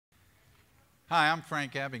Hi, I'm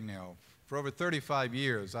Frank Abagnale. For over 35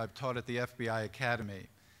 years, I've taught at the FBI Academy.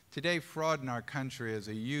 Today, fraud in our country is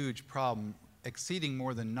a huge problem, exceeding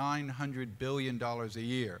more than $900 billion a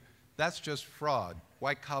year. That's just fraud,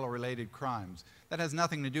 white-collar related crimes. That has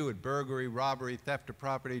nothing to do with burglary, robbery, theft of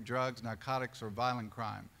property, drugs, narcotics, or violent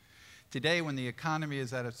crime. Today, when the economy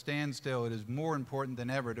is at a standstill, it is more important than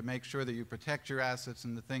ever to make sure that you protect your assets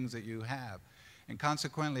and the things that you have. And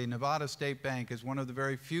consequently, Nevada State Bank is one of the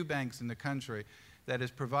very few banks in the country that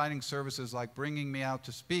is providing services like bringing me out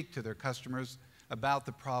to speak to their customers about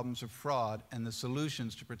the problems of fraud and the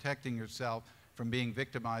solutions to protecting yourself from being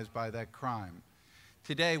victimized by that crime.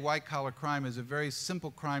 Today, white-collar crime is a very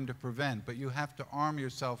simple crime to prevent, but you have to arm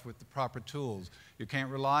yourself with the proper tools. You can't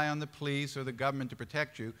rely on the police or the government to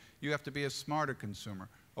protect you. You have to be a smarter consumer,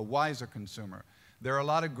 a wiser consumer. There are a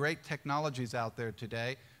lot of great technologies out there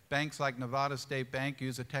today. Banks like Nevada State Bank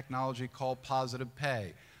use a technology called positive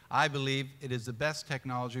pay. I believe it is the best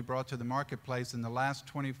technology brought to the marketplace in the last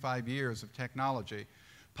 25 years of technology.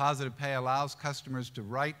 Positive pay allows customers to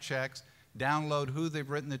write checks, download who they've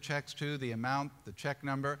written the checks to, the amount, the check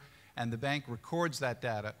number, and the bank records that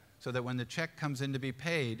data so that when the check comes in to be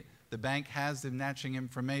paid, the bank has the matching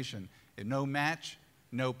information. No match,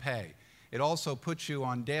 no pay. It also puts you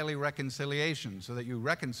on daily reconciliation so that you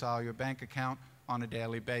reconcile your bank account on a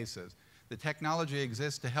daily basis. The technology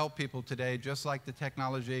exists to help people today just like the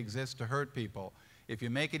technology exists to hurt people. If you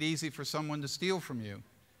make it easy for someone to steal from you,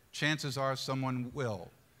 chances are someone will.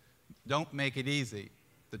 Don't make it easy.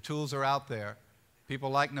 The tools are out there. People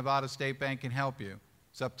like Nevada State Bank can help you.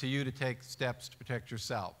 It's up to you to take steps to protect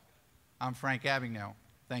yourself. I'm Frank Abagnale.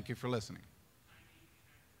 Thank you for listening.